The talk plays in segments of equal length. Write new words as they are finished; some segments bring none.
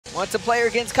Once a player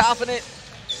gets confident,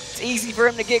 it's easy for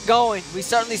him to get going. We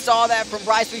certainly saw that from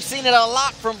Bryce. We've seen it a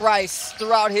lot from Bryce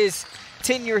throughout his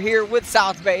tenure here with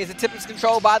South Bay. As the tip is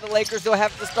controlled by the Lakers, they'll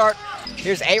have to start.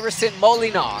 Here's Averson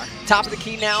Molinar. Top of the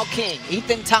key now, King.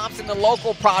 Ethan Thompson, the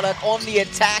local product, on the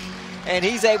attack, and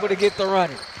he's able to get the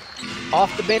runner.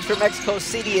 Off the bench for Mexico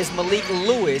City is Malik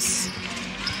Lewis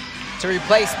to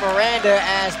replace Miranda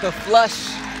as the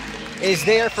flush is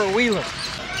there for Wheeler.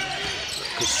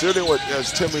 Considering what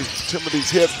as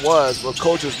Timothy's hit was, what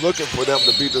coach is looking for them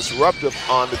to be disruptive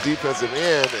on the defensive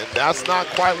end, and that's not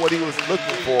quite what he was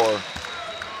looking for.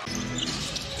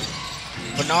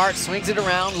 Bernard swings it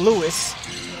around. Lewis,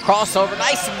 crossover,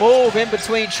 nice move in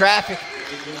between traffic.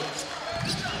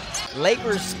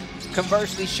 Lakers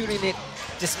conversely shooting it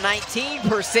just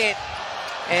 19%,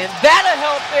 and that'll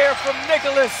help there from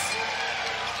Nicholas.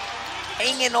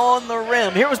 Hanging on the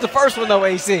rim. Here was the first one though,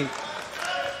 AC.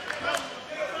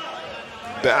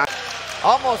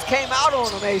 Almost came out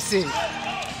on him, AC.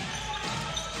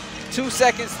 2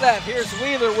 seconds left. Here's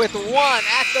Wheeler with one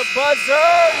at the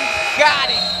buzzer. Got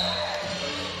it.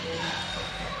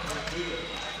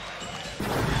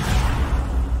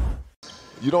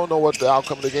 You don't know what the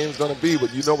outcome of the game is going to be,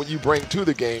 but you know what you bring to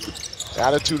the game.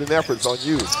 Attitude and effort's on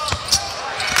you.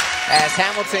 As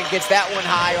Hamilton gets that one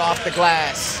high off the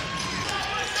glass.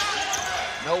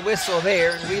 No whistle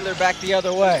there, and Wheeler back the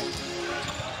other way.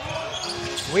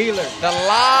 Wheeler, the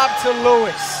lob to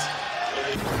Lewis.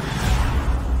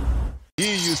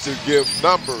 He used to give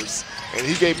numbers, and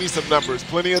he gave me some numbers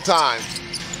plenty of times.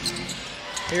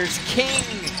 Here's King,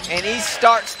 and he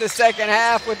starts the second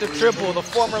half with the triple, the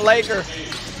former Laker.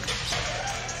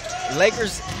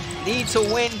 Lakers need to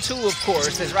win too, of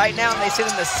course, as right now they sit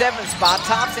in the 7th spot.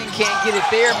 Thompson can't get it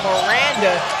there.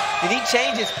 Miranda, did he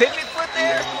change his pivot foot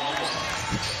there?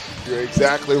 You're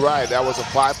exactly right. That was a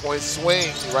 5-point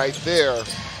swing right there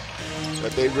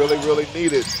that they really, really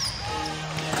needed.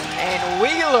 And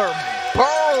Wheeler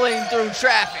burrowing through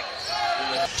traffic.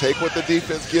 Take what the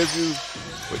defense gives you,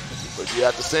 but you,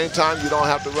 at the same time, you don't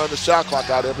have to run the shot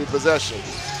clock out every possession.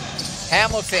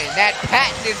 Hamilton, that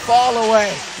patented fall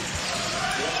away.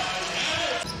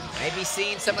 Maybe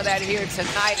seeing some of that here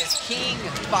tonight as King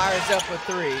fires up a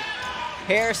three.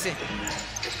 Harrison,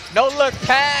 no look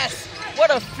pass. What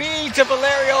a feed to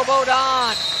Valerio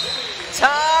Bodon.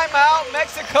 Timeout,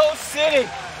 Mexico City.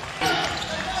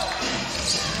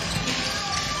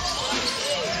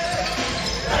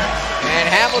 And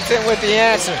Hamilton with the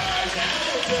answer.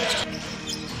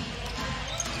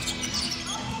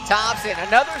 Thompson,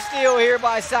 another steal here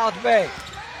by South Bay.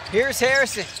 Here's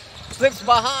Harrison, flips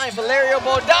behind, Valerio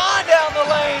Bodon down the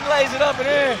lane, lays it up and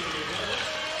in.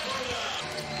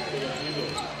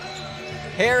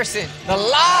 Harrison, the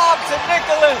lob to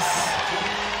Nicholas.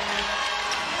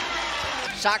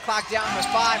 Shot clock down to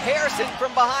 5. Harrison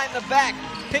from behind the back,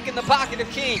 picking the pocket of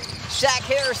King. Shaq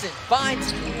Harrison finds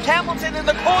Hamilton in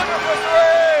the corner for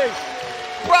three.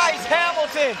 Bryce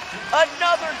Hamilton,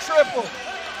 another triple.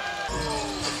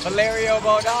 Valerio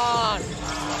Bodon.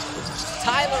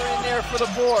 Tyler in there for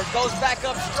the board. Goes back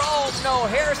up strong. No.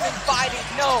 Harrison fighting.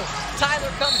 No.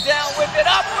 Tyler comes down with it.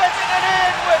 Up with it and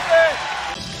in with it.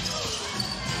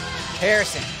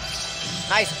 Harrison.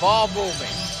 Nice ball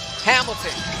movement.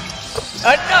 Hamilton.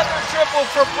 Another triple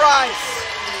for Bryce.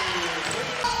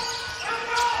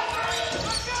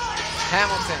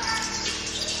 Hamilton.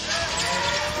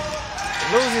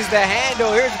 Loses the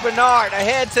handle. Here's Bernard.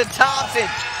 Ahead to Thompson.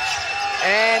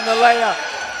 And the layup.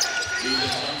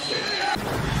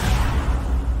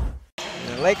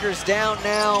 The Lakers down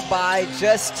now by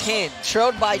just 10.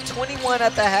 Trailed by 21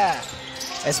 at the half.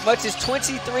 As much as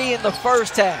 23 in the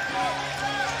first half.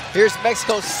 Here's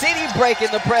Mexico City breaking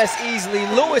the press easily.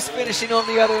 Lewis finishing on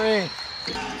the other end.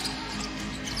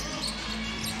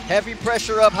 Heavy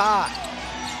pressure up high.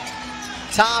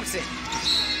 Thompson.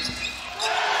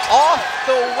 Off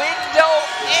the window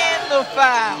and the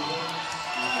foul.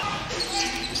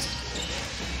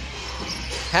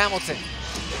 Hamilton.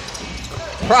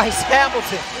 Bryce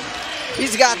Hamilton.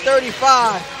 He's got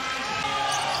 35.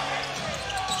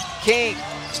 King,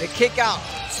 the kick out.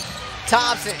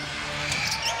 Thompson.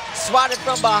 Swatted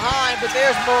from behind, but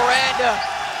there's Miranda,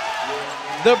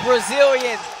 the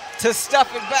Brazilian, to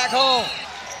stuff it back home.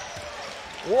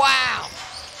 Wow.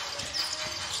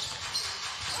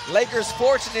 Lakers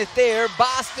fortunate there.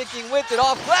 Boss sticking with it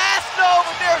off glass. No,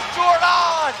 but there's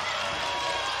Jordan.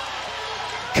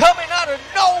 Coming out of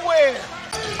nowhere.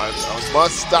 A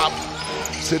must-stop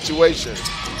situation.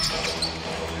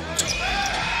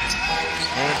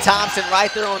 And Thompson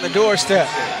right there on the doorstep.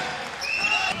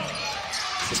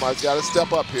 Somebody's got to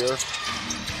step up here.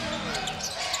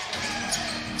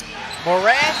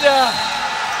 Miranda.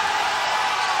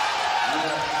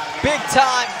 Big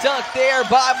time dunk there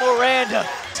by Miranda.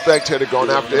 Spectator going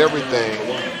after everything.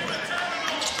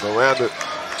 Miranda.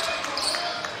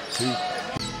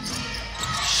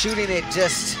 Shooting it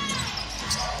just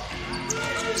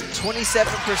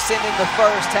 27% in the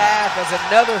first half as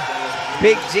another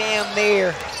big jam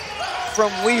there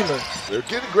from Wheeler. They're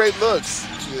getting great looks.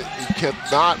 You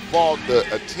cannot fault the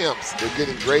attempts. They're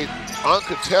getting great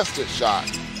uncontested shot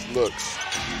looks.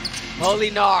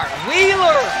 Molinar,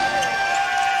 Wheeler!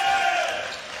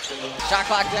 Shot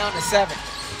clock down to 7.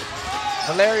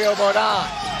 Valerio Bordon.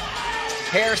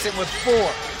 Harrison with 4.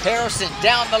 Harrison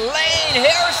down the lane.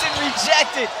 Harrison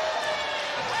rejected.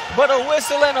 But a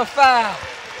whistle and a foul.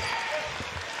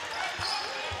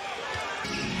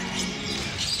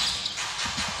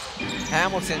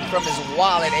 Hamilton from his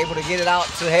wallet able to get it out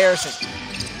to Harrison.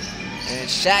 And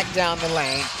Shaq down the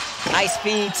lane. Nice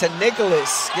feed to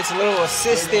Nicholas. Gets a little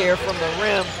assist there from the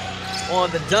rim on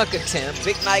the dunk attempt.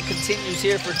 Big night continues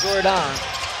here for Jordan.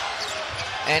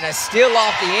 And a steal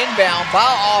off the inbound by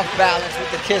off balance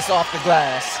with the kiss off the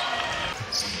glass.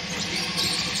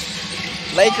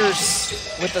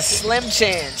 Lakers with a slim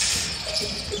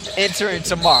chance entering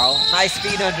tomorrow. Nice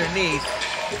feed underneath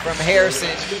from Harrison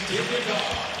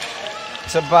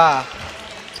to Ba.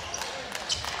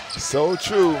 So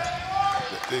true.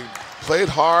 They played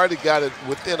hard. They got it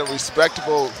within a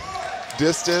respectable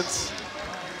distance.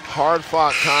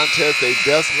 Hard-fought contest. They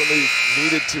desperately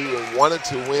needed to and wanted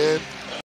to win.